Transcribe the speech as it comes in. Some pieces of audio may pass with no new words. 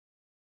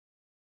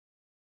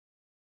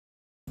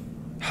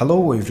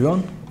Hello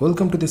everyone,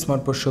 welcome to the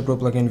Smart Post Show Pro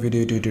plugin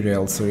video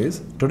tutorial series.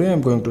 Today I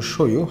am going to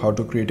show you how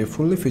to create a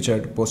fully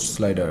featured post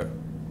slider.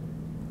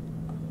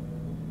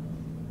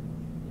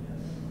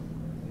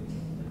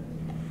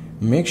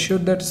 Make sure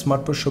that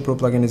Smart Post Show Pro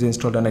plugin is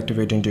installed and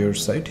activated into your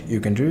site. You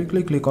can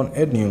directly click on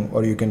Add New,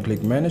 or you can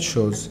click Manage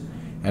Shows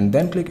and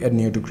then click Add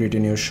New to create a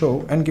new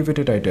show and give it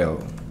a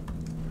title.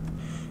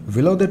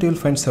 Below that you'll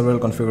find several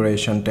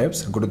configuration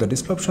tabs. Go to the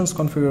Display Options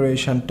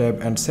configuration tab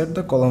and set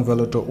the column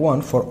value to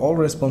 1 for all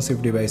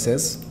responsive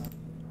devices.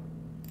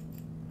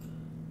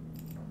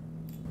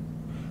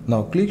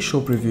 Now click Show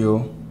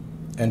Preview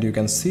and you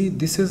can see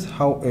this is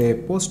how a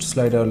post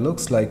slider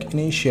looks like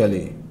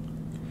initially.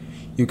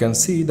 You can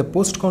see the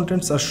post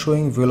contents are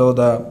showing below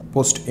the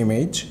post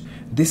image.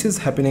 This is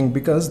happening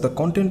because the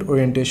content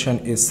orientation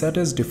is set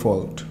as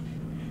default.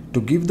 To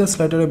give the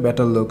slider a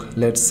better look,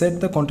 let's set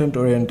the content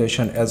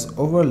orientation as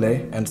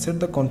overlay and set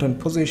the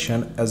content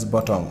position as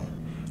bottom.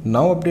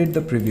 Now update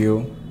the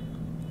preview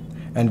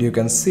and you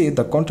can see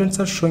the contents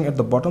are showing at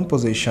the bottom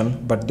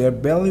position, but they are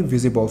barely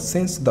visible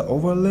since the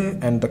overlay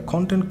and the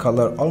content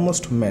color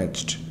almost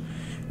matched.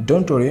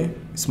 Don't worry,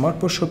 Smart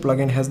Post Show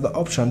plugin has the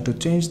option to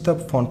change the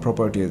font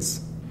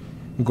properties.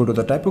 Go to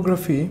the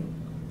typography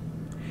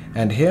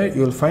and here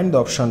you will find the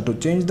option to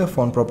change the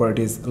font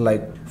properties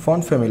like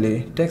font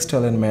family, text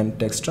alignment,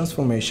 text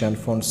transformation,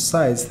 font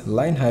size,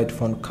 line height,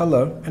 font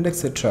color, and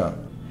etc.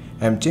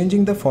 I am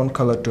changing the font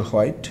color to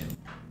white.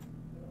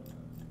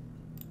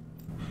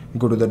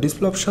 Go to the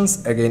display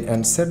options again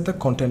and set the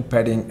content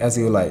padding as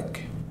you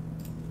like.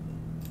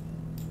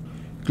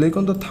 Click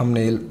on the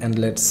thumbnail and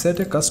let's set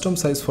a custom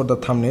size for the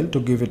thumbnail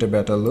to give it a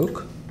better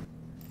look.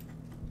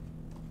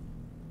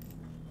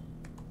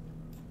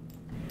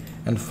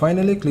 And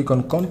finally click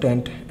on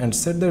content and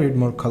set the read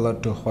more color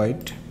to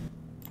white.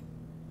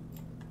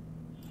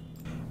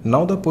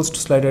 Now the post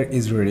slider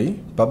is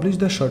ready. Publish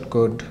the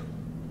shortcode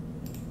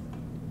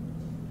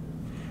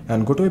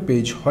and go to a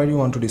page where you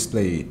want to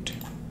display it.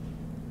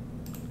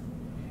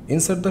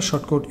 Insert the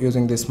shortcode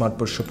using the Smart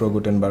Post Show Pro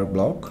Gutenberg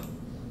block.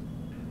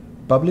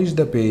 Publish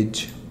the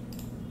page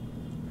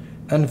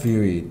and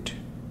view it.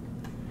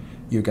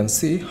 You can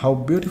see how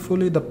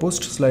beautifully the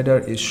post slider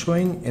is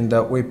showing in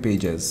the web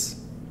pages.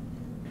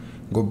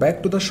 Go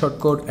back to the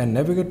shortcode and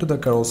navigate to the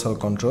carousel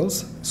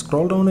controls.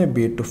 Scroll down a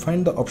bit to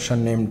find the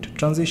option named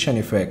Transition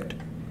Effect.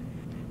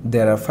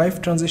 There are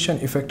 5 transition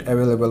effects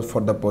available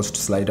for the post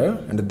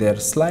slider, and they are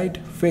Slide,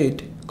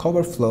 Fade,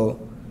 Cover Flow,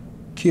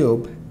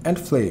 Cube, and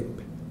Flip.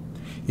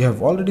 You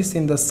have already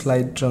seen the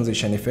slide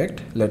transition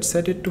effect. Let's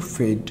set it to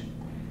Fade,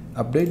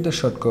 update the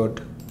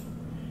shortcode,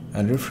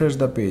 and refresh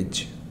the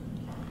page.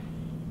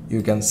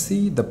 You can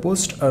see the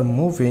posts are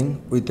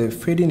moving with a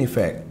fading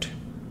effect.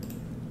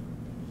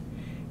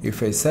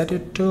 If I set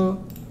it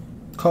to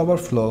Cover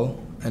Flow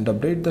and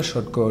update the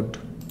shortcode,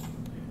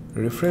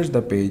 refresh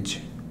the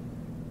page,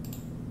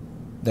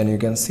 then you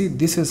can see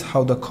this is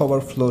how the Cover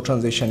Flow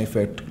transition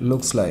effect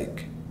looks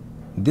like.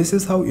 This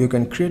is how you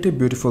can create a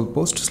beautiful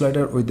post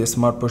slider with the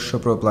Smart Post Show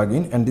Pro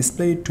plugin and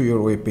display it to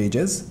your web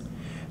pages.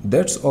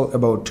 That's all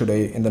about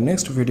today. In the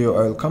next video,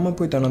 I will come up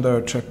with another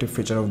attractive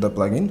feature of the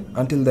plugin.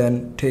 Until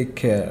then, take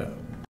care.